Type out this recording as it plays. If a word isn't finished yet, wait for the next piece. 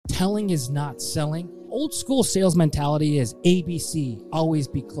telling is not selling. Old school sales mentality is ABC, always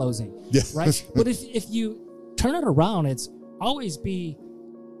be closing, right? But if you turn it around, it's always be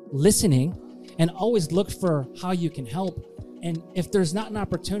listening and always look for how you can help. And if there's not an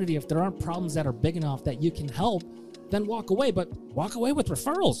opportunity, if there aren't problems that are big enough that you can help, then walk away, but walk away with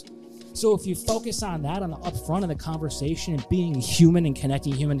referrals. So if you focus on that on the upfront of the conversation and being human and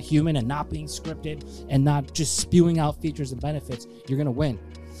connecting human to human and not being scripted and not just spewing out features and benefits, you're going to win.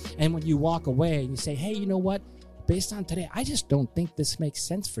 And when you walk away and you say, hey, you know what? Based on today, I just don't think this makes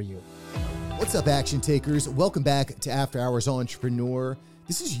sense for you. What's up, action takers? Welcome back to After Hours Entrepreneur.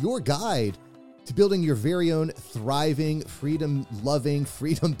 This is your guide to building your very own thriving, freedom-loving,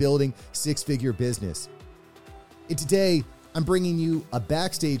 freedom-building six-figure business. And today, I'm bringing you a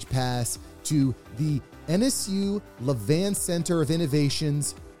backstage pass to the NSU Levan Center of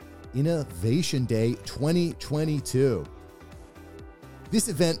Innovation's Innovation Day 2022. This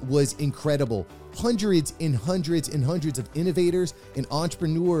event was incredible. Hundreds and hundreds and hundreds of innovators and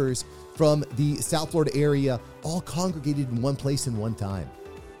entrepreneurs from the South Florida area all congregated in one place in one time.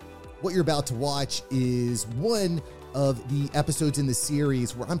 What you're about to watch is one of the episodes in the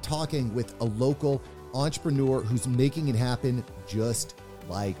series where I'm talking with a local entrepreneur who's making it happen just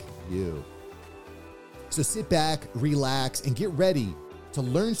like you. So sit back, relax, and get ready to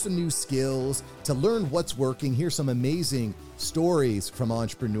learn some new skills, to learn what's working, hear some amazing stories from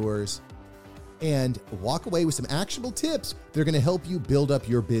entrepreneurs, and walk away with some actionable tips that are going to help you build up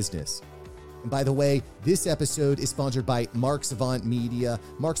your business. And by the way, this episode is sponsored by Mark Savant Media.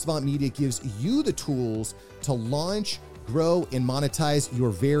 Mark Savant Media gives you the tools to launch, grow, and monetize your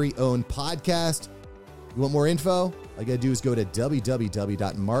very own podcast. You want more info? All you got to do is go to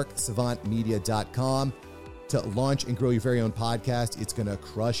www.marksavantmedia.com to launch and grow your very own podcast. It's going to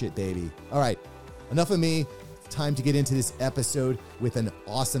crush it, baby. All right, enough of me. It's time to get into this episode with an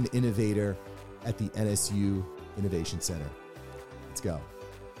awesome innovator at the NSU Innovation Center. Let's go.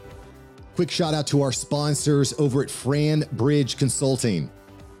 Quick shout out to our sponsors over at Fran Bridge Consulting.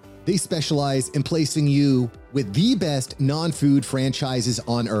 They specialize in placing you with the best non-food franchises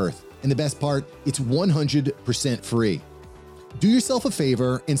on earth. And the best part, it's 100% free. Do yourself a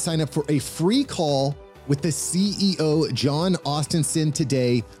favor and sign up for a free call with the CEO, John Austinson,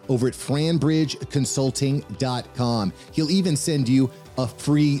 today over at franbridgeconsulting.com. He'll even send you a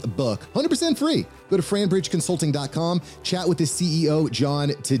free book, 100% free. Go to franbridgeconsulting.com, chat with the CEO, John,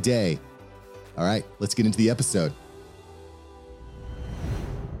 today. All right, let's get into the episode.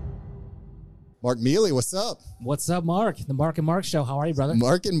 Mark Mele, what's up? What's up, Mark? The Mark and Mark Show. How are you, brother?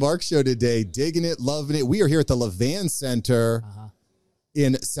 Mark and Mark Show today. Digging it, loving it. We are here at the Levan Center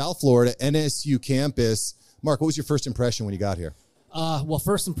in South Florida, NSU campus. Mark, what was your first impression when you got here? Well,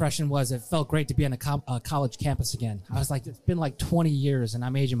 first impression was it felt great to be on a college campus again. I was like, it's been like 20 years and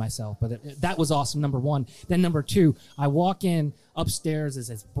I'm aging myself, but that was awesome, number one. Then number two, I walk in upstairs is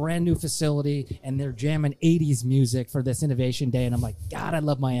this brand new facility and they're jamming 80s music for this Innovation Day. And I'm like, God, I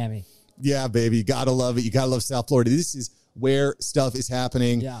love Miami. Yeah, baby. You got to love it. You got to love South Florida. This is where stuff is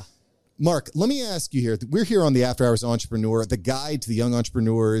happening. Yeah. Mark, let me ask you here. We're here on the After Hours Entrepreneur, the guide to the young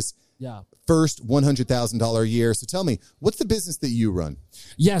entrepreneurs. Yeah. First $100,000 a year. So tell me, what's the business that you run?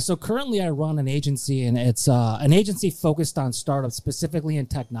 Yeah, so currently I run an agency, and it's an agency focused on startups, specifically in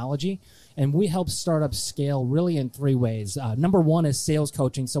technology. And we help startups scale really in three ways. Number one is sales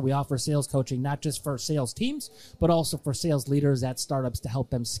coaching. So we offer sales coaching not just for sales teams, but also for sales leaders at startups to help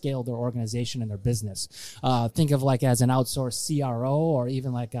them scale their organization and their business. Think of like as an outsourced CRO or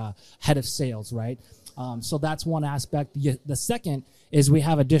even like a head of sales, right? So that's one aspect. The second is we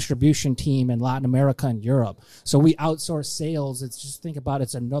have a distribution team in Latin America and Europe. So we outsource sales. It's just think about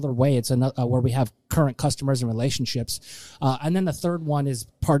it's another way. It's another where we have current customers and relationships. And then the third one is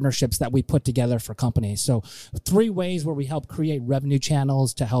partnerships that we put together for companies. So three ways where we help create revenue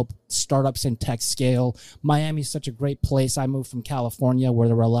channels to help startups in tech scale. Miami's such a great place. I moved from California where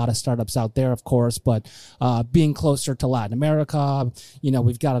there were a lot of startups out there, of course, but being closer to Latin America,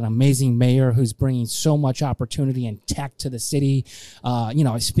 we've got an amazing mayor who's bringing so much opportunity and tech to the city.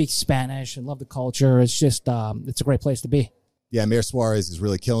 I speak Spanish and love the culture. It's just, it's a great place to be. Yeah, Mayor Suarez is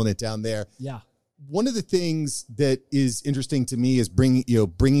really killing it down there. Yeah. One of the things that is interesting to me is bringing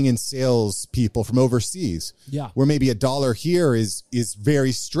in sales people from overseas. Yeah. Where maybe a dollar here is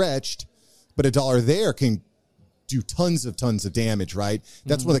very stretched, but a dollar there can do tons of damage, right?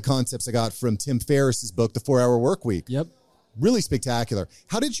 That's one of the concepts I got from Tim Ferriss's book, The 4-Hour Workweek. Yep. Really spectacular.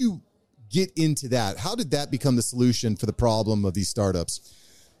 How did you get into that? How did that become the solution for the problem of these startups?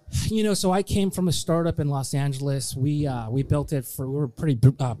 So I came from a startup in Los Angeles. We built it we were pretty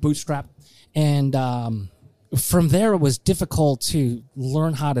bootstrapped. And from there, it was difficult to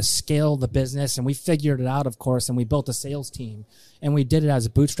learn how to scale the business, and we figured it out, of course, and we built a sales team, and we did it as a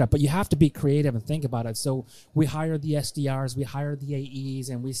bootstrap. But you have to be creative and think about it. So we hired the SDRs, we hired the AEs,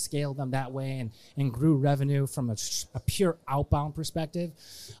 and we scaled them that way and grew revenue from a pure outbound perspective.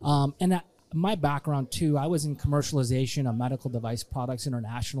 My background, too, I was in commercialization of medical device products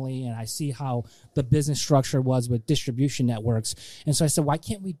internationally, and I see how the business structure was with distribution networks. And so I said, why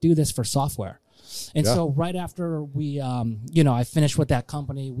can't we do this for software? And so right after we, I finished with that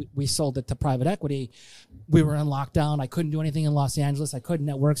company, we sold it to private equity. We were in lockdown. I couldn't do anything in Los Angeles. I couldn't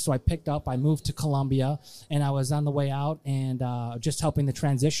network. So I moved to Colombia, and I was on the way out and just helping the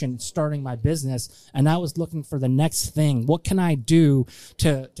transition, starting my business. And I was looking for the next thing. What can I do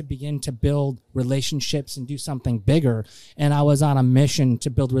to begin to build relationships and do something bigger? And I was on a mission to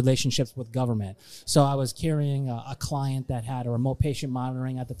build relationships with government. So I was carrying a client that had a remote patient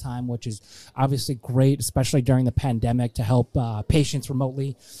monitoring at the time, which is obviously great, especially during the pandemic, to help patients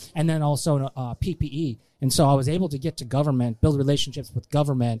remotely, and then also PPE. And so I was able to get to government, build relationships with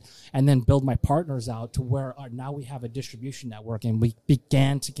government, and then build my partners out to where now we have a distribution network, and we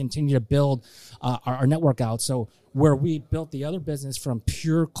began to continue to build our network out. So where we built the other business from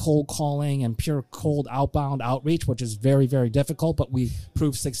pure cold calling and pure cold outbound outreach, which is very, very difficult, but we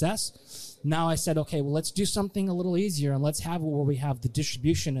proved success. Now I said, okay, well, let's do something a little easier, and let's have it where we have the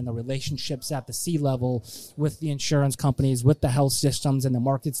distribution and the relationships at the C level with the insurance companies, with the health systems and the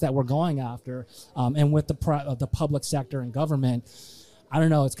markets that we're going after, and with the public sector and government. I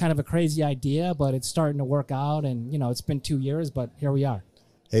don't know. It's kind of a crazy idea, but it's starting to work out, and, it's been 2 years, but here we are.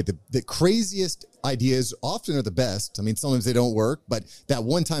 Hey, the craziest ideas often are the best. I mean, sometimes they don't work, but that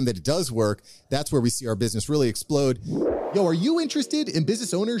one time that it does work, that's where we see our business really explode. Yo, are you interested in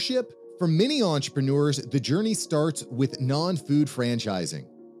business ownership? For many entrepreneurs, the journey starts with non-food franchising.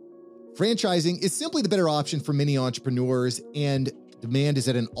 Franchising is simply the better option for many entrepreneurs, and demand is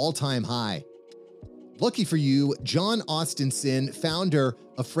at an all-time high. Lucky for you, John Austinson, founder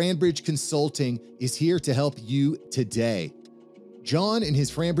of Franbridge Consulting, is here to help you today. John and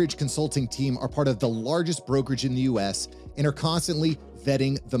his Franbridge Consulting team are part of the largest brokerage in the U.S. and are constantly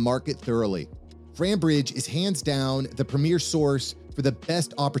vetting the market thoroughly. Franbridge is hands down the premier source for the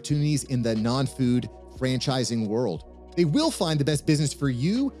best opportunities in the non-food franchising world. They will find the best business for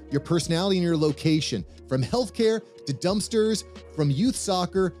you, your personality, and your location, from healthcare to dumpsters, from youth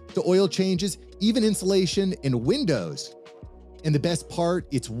soccer to oil changes, even insulation and windows. And the best part,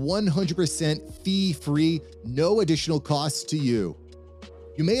 it's 100% fee-free, no additional costs to you.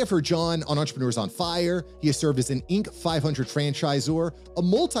 You may have heard John on Entrepreneurs on Fire. He has served as an Inc. 500 franchisor, a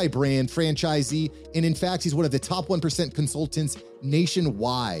multi-brand franchisee, and in fact, he's one of the top 1% consultants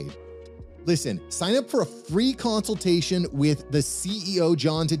nationwide. Listen, sign up for a free consultation with the CEO,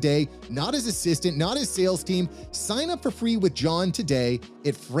 John, today, not his assistant, not his sales team. Sign up for free with John today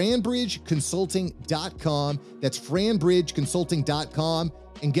at franbridgeconsulting.com. That's franbridgeconsulting.com.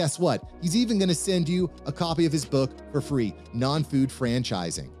 And guess what? He's even going to send you a copy of his book for free, Non-Food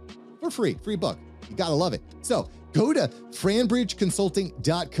Franchising. For free book. You got to love it. So go to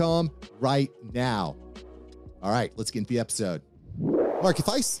franbridgeconsulting.com right now. All right, let's get into the episode. Mark, if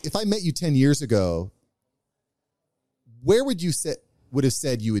I met you 10 years ago, where would have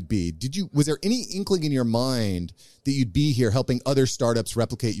said you would be? Was there any inkling in your mind that you'd be here helping other startups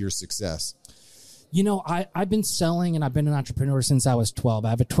replicate your success? I've been selling and I've been an entrepreneur since I was 12. I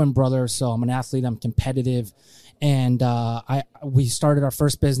have a twin brother, so I'm an athlete. I'm competitive. And we started our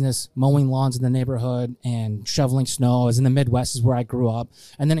first business mowing lawns in the neighborhood and shoveling snow. I was in the Midwest, is where I grew up.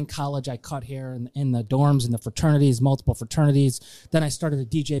 And then in college, I cut hair in the dorms, in the fraternities, multiple fraternities. Then I started a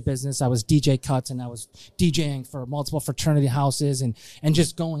DJ business. I was DJ cuts, and I was DJing for multiple fraternity houses and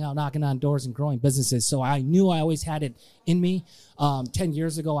just going out, knocking on doors and growing businesses. So I knew I always had it in me. 10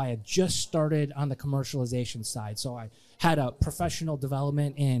 years ago, I had just started on the commercialization side. So I had a professional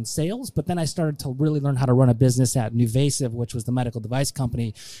development in sales, but then I started to really learn how to run a business at Nuvasive, which was the medical device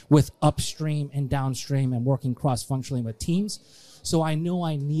company, with upstream and downstream and working cross-functionally with teams. So I knew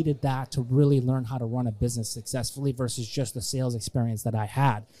I needed that to really learn how to run a business successfully versus just the sales experience that I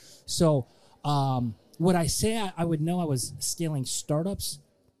had. So would I say I would know I was scaling startups?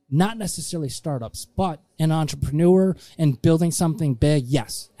 Not necessarily startups, but an entrepreneur and building something big.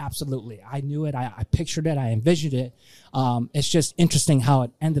 Yes, absolutely. I knew it. I pictured it. I envisioned it. It's just interesting how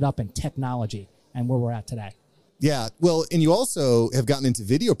it ended up in technology and where we're at today. Yeah. Well, and you also have gotten into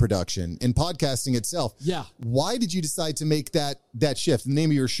video production and podcasting itself. Yeah. Why did you decide to make that shift? The name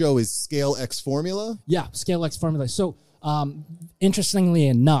of your show is Scale X Formula? Yeah, Scale X Formula. So interestingly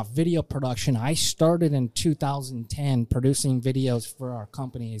enough, video production, I started in 2010 producing videos for our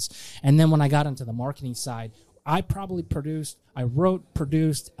companies. And then when I got into the marketing side, I wrote,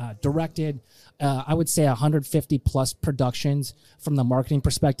 produced, directed, I would say 150 plus productions from the marketing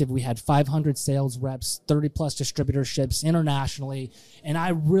perspective. We had 500 sales reps, 30 plus distributorships internationally, and I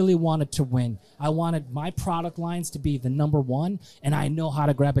really wanted to win. I wanted my product lines to be the number one, and I know how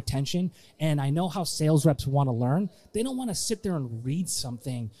to grab attention, and I know how sales reps want to learn. They don't want to sit there and read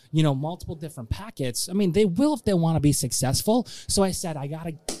something, multiple different packets. I mean, they will if they want to be successful. So I said, I got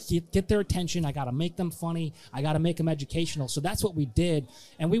to get their attention. I got to make them funny. I got to make them educational. So that's what we did.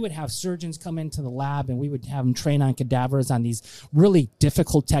 And we would have surgeons come into the lab and we would have them train on cadavers on these really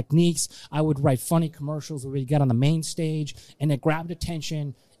difficult techniques. I would write funny commercials where we get on the main stage, and it grabbed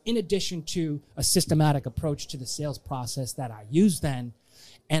attention in addition to a systematic approach to the sales process that I used then.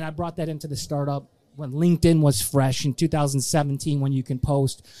 And I brought that into the startup when LinkedIn was fresh in 2017, when you can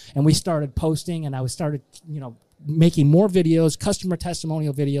post, and we started posting, and I started, making more videos, customer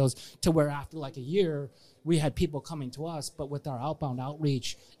testimonial videos, to where after like a year, we had people coming to us. But with our outbound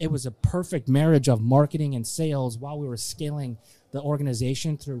outreach, it was a perfect marriage of marketing and sales while we were scaling the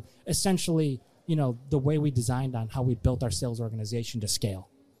organization through essentially, the way we designed on how we built our sales organization to scale.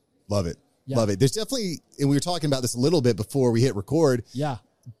 Love it. Yeah. Love it. There's definitely, and we were talking about this a little bit before we hit record. Yeah.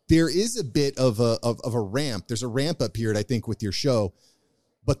 There is a bit of a ramp. There's a ramp up period, I think, with your show.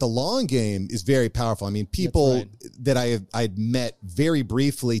 But the long game is very powerful. I mean, people that I'd met very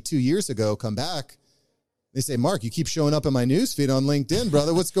briefly 2 years ago come back. They say, Mark, you keep showing up in my newsfeed on LinkedIn,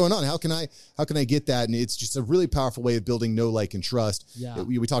 brother. What's going on? How can I get that? And it's just a really powerful way of building know, like, and trust. Yeah.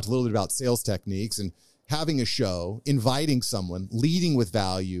 We talked a little bit about sales techniques and having a show, inviting someone, leading with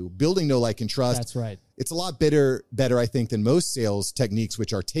value, building know, like, and trust. That's right. It's a lot better, I think, than most sales techniques,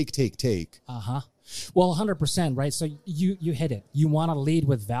 which are take. Uh-huh. Well, 100%, right? So you hit it. You want to lead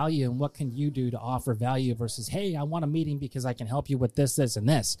with value, and what can you do to offer value versus, hey, I want a meeting because I can help you with this, this, and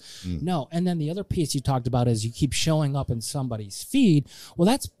this. No. And then the other piece you talked about is you keep showing up in somebody's feed. Well,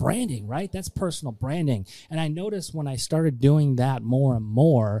 that's branding, right? That's personal branding. And I noticed when I started doing that more and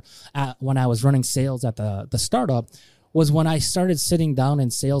more when I was running sales at the startup, was when I started sitting down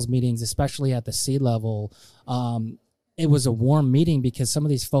in sales meetings, especially at the C-level. It was a warm meeting because some of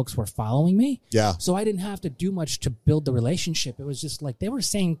these folks were following me. Yeah. So I didn't have to do much to build the relationship. It was just like they were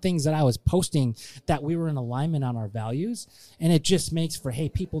saying things that I was posting that we were in alignment on our values. And it just makes for, hey,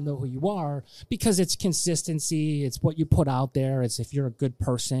 people know who you are because it's consistency. It's what you put out there. It's if you're a good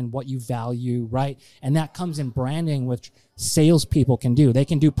person, what you value, right? And that comes in branding, which salespeople can do. They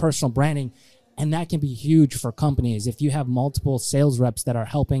can do personal branding. And that can be huge for companies. If you have multiple sales reps that are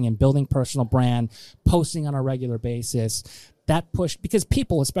helping and building personal brand, posting on a regular basis, that push, because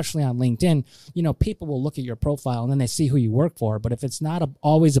people, especially on LinkedIn, people will look at your profile and then they see who you work for. But if it's not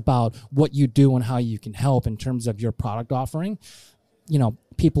always about what you do and how you can help in terms of your product offering,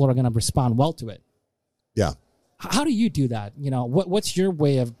 people are going to respond well to it. Yeah. How do you do that? What's your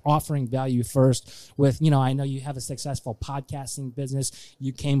way of offering value first with, I know you have a successful podcasting business.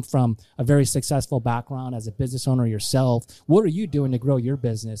 You came from a very successful background as a business owner yourself. What are you doing to grow your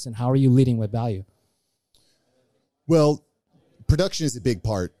business, and how are you leading with value? Well, production is a big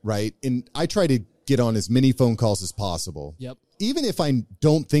part, right? And I try to get on as many phone calls as possible. Yep. Even if I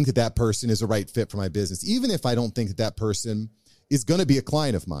don't think that person is a right fit for my business, even if I don't think that person is going to be a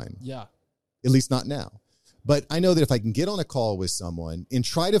client of mine. Yeah. At least not now. But I know that if I can get on a call with someone and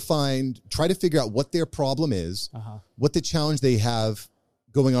try to figure out what their problem is, what the challenge they have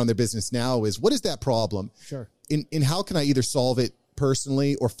going on in their business now is, what is that problem? Sure. And how can I either solve it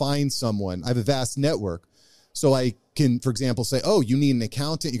personally or find someone? I have a vast network. So I can, for example, say, oh, you need an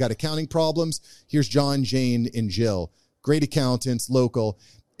accountant. You got accounting problems. Here's John, Jane, and Jill. Great accountants, local.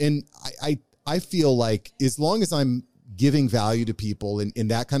 And I feel like as long as I'm giving value to people in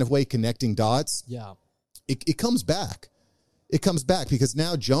that kind of way, connecting dots. Yeah. It comes back. It comes back because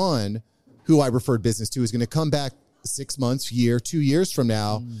now John, who I referred business to, is going to come back 6 months, year, 2 years from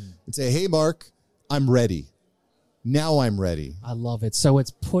now and say, hey, Mark, I'm ready. Now I'm ready. I love it. So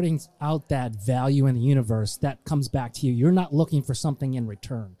it's putting out that value in the universe that comes back to you. You're not looking for something in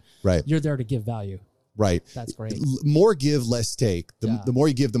return. Right. You're there to give value. Right. That's great. More give, less take. The more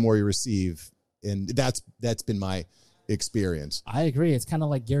you give, the more you receive. And that's been my experience. I agree. It's kind of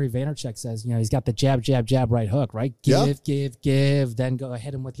like Gary Vaynerchuk says, he's got the jab, jab, jab, right hook, right? Give, then go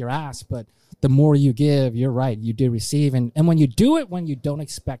hit him with your ass. But the more you give, you're right, you do receive. And when you do it, when you don't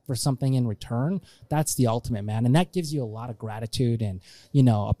expect for something in return, that's the ultimate, man. And that gives you a lot of gratitude and,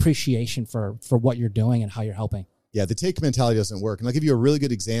 appreciation for what you're doing and how you're helping. Yeah, the take mentality doesn't work. And I'll give you a really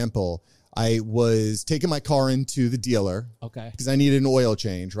good example. I was taking my car into the dealer. Okay. Because I needed an oil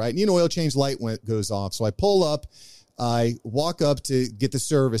change, right? Need an oil change, light goes off. So I pull up. I walk up to get the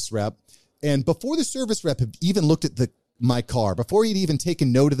service rep. And before the service rep had even looked at my car, before he'd even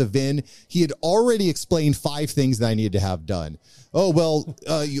taken note of the VIN, he had already explained 5 things that I needed to have done. Oh, well,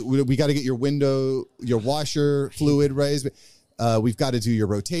 we got to get your washer fluid raised. We've got to do your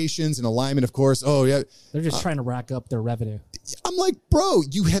rotations and alignment, of course. Oh, yeah. They're just trying to rack up their revenue. I'm like, bro,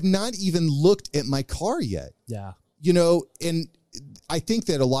 you have not even looked at my car yet. Yeah. And I think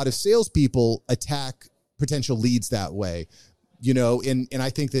that a lot of salespeople attack potential leads that way, and I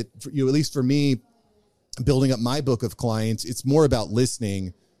think that, at least for me, building up my book of clients, it's more about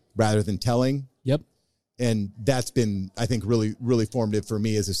listening rather than telling. Yep. And that's been, I think, really, really formative for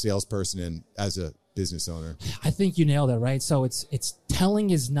me as a salesperson and as a business owner. I think you nailed it, right? So it's telling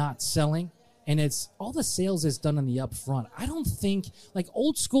is not selling, and it's all the sales is done in the upfront. I don't think, like,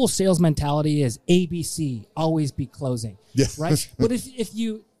 old school sales mentality is ABC, always be closing, right? But if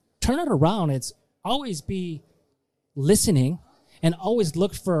you turn it around, it's always be listening and always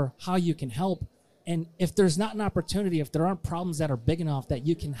look for how you can help. And if there's not an opportunity, if there aren't problems that are big enough that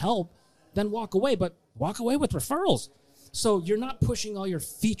you can help, then walk away. But walk away with referrals. So you're not pushing all your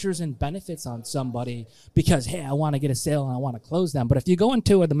features and benefits on somebody because, hey, I want to get a sale and I want to close them. But if you go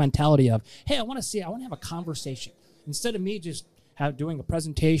into the mentality of, hey, I want to have a conversation, instead of me just doing a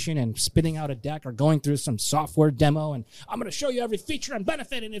presentation and spitting out a deck or going through some software demo and I'm going to show you every feature and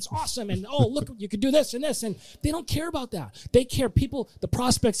benefit and it's awesome and, oh, look, you could do this and this. And they don't care about that. They care, the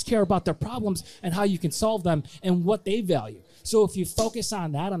prospects care about their problems and how you can solve them and what they value. So if you focus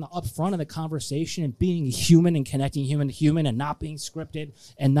on that on the upfront of the conversation and being human and connecting human to human and not being scripted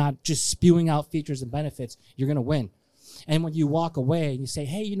and not just spewing out features and benefits, you're going to win. And when you walk away and you say,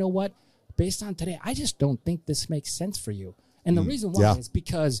 hey, you know what? Based on today, I just don't think this makes sense for you. And the reason why is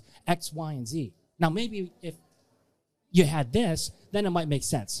because X, Y, and Z. Now, maybe if you had this, then it might make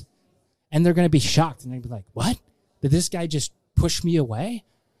sense. And they're going to be shocked. And they'll be like, what? Did this guy just push me away?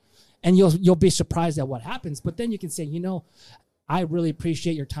 And you'll be surprised at what happens. But then you can say, I really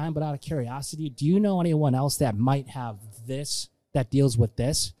appreciate your time, but out of curiosity, do you know anyone else that might have this, that deals with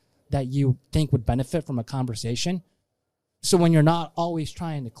this, that you think would benefit from a conversation? So when you're not always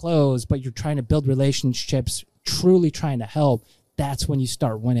trying to close, but you're trying to build relationships, truly trying to help, that's when you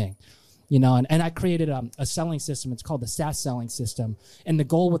start winning. And I created a selling system. It's called the SaaS selling system. And the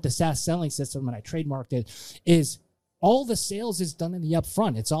goal with the SaaS selling system, and I trademarked it, is all the sales is done in the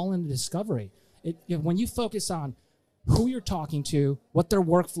upfront. It's all in the discovery. When you focus on who you're talking to, what their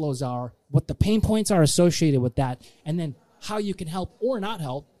workflows are, what the pain points are associated with that, and then how you can help or not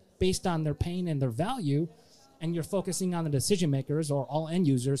help based on their pain and their value, and you're focusing on the decision makers or all end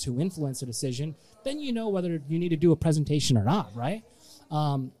users who influence a decision, then you know whether you need to do a presentation or not, right?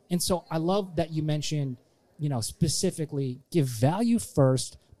 And so I love that you mentioned, specifically give value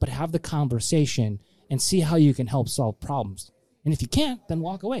first, but have the conversation and see how you can help solve problems. And if you can't, then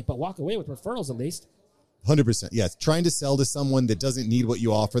walk away. But walk away with referrals at least. 100%. Yes. Trying to sell to someone that doesn't need what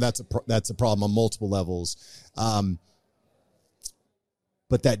you offer, that's a problem on multiple levels.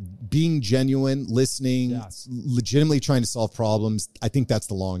 But that being genuine, listening, legitimately trying to solve problems, I think that's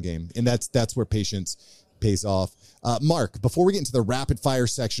the long game. And that's where patience pays off. Mark, before we get into the rapid fire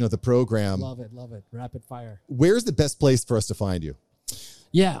section of the program. Love it. Rapid fire. Where's the best place for us to find you?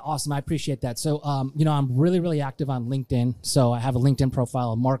 Yeah, awesome. I appreciate that. So, I'm really, really active on LinkedIn. So I have a LinkedIn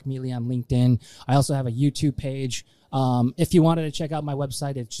profile, Mark Mele on LinkedIn. I also have a YouTube page. If you wanted to check out my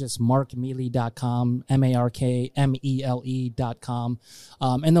website, it's just markmele.com, markmele.com.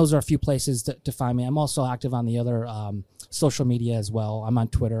 And those are a few places to find me. I'm also active on the other social media as well. I'm on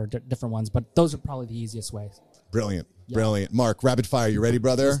Twitter, different ones, but those are probably the easiest ways. Brilliant. Yeah. Brilliant. Mark, rapid fire. You ready,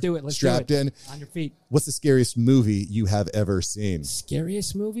 brother? Let's do it. Strapped in. On your feet. What's the scariest movie you have ever seen?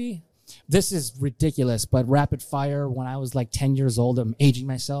 Scariest movie? This is ridiculous, but rapid fire, when I was like 10 years old, I'm aging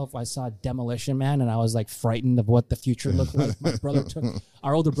myself. I saw Demolition Man, and I was like frightened of what the future looked like.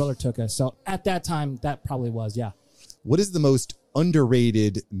 Our older brother took us. So at that time, that probably was, yeah. What is the most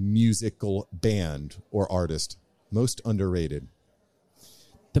underrated musical band or artist? Most underrated.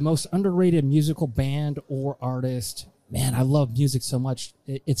 The most underrated musical band or artist. Man, I love music so much.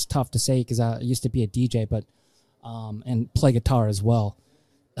 It's tough to say because I used to be a DJ, but and play guitar as well.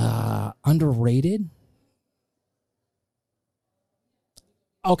 Underrated?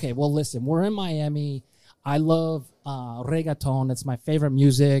 Okay, well, listen, we're in Miami. I love reggaeton. It's my favorite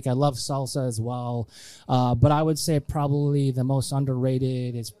music. I love salsa as well. But I would say probably the most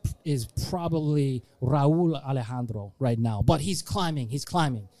underrated is probably Raul Alejandro right now. But he's climbing.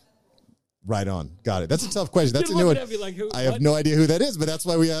 Right on. Got it. That's a tough question. That's a new one. Like, I have no idea who that is, but that's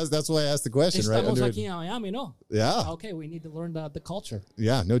why I asked the question, right? Estamos aquí en Miami, no? Yeah. Okay, we need to learn the culture.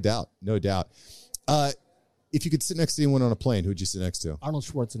 Yeah, no doubt. No doubt. If you could sit next to anyone on a plane, who'd you sit next to? Arnold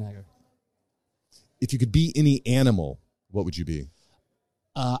Schwarzenegger. if you could be any animal, what would you be?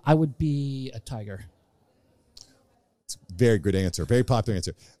 I would be a tiger. It's a very good answer. Very popular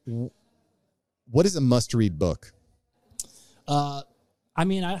answer. What is a must-read book? I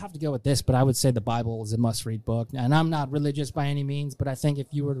mean, I'd have to go with this, but I would say the Bible is a must-read book. And I'm not religious by any means, but I think if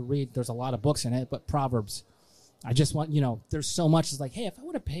you were to read, there's a lot of books in it, but Proverbs, I just want, there's so much. It's like, hey, if I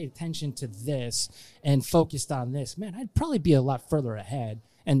would have paid attention to this and focused on this, man, I'd probably be a lot further ahead.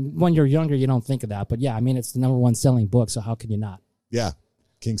 And when you're younger, you don't think of that. But yeah, I mean, it's the number one selling book, so how can you not? Yeah,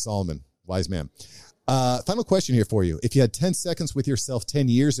 King Solomon, wise man. Final question here for you. If you had 10 seconds with yourself 10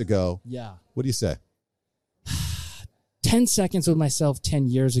 years ago, what do you say? 10 seconds with myself 10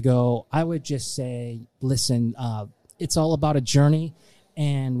 years ago, I would just say, listen, it's all about a journey.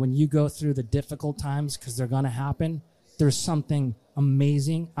 And when you go through the difficult times, because they're going to happen, there's something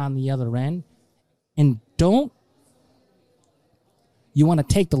amazing on the other end. And you want to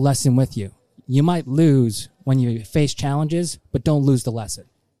take the lesson with you. You might lose when you face challenges, but don't lose the lesson.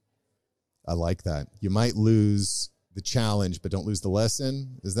 I like that. You might lose the challenge, but don't lose the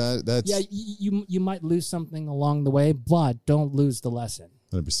lesson. That's yeah, you might lose something along the way, but don't lose the lesson.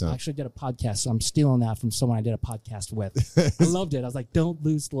 100%. I actually did a podcast, so I'm stealing that from someone I did a podcast with. I loved it. I was like, don't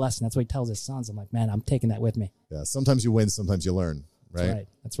lose the lesson. That's what he tells his sons. I'm like, man, I'm taking that with me. Yeah, sometimes you win, sometimes you learn, right?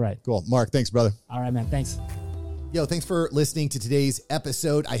 That's right. Cool. Mark, thanks, brother. All right, man, thanks. Yo, thanks for listening to today's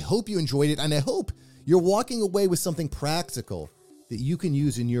episode. I hope you enjoyed it, and I hope you're walking away with something practical that you can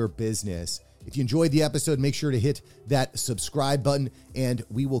use in your business. If you enjoyed the episode, make sure to hit that subscribe button, and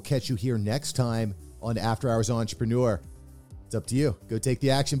we will catch you here next time on After Hours Entrepreneur. It's up to you. Go take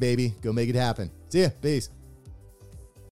the action, baby. Go make it happen. See ya. Peace.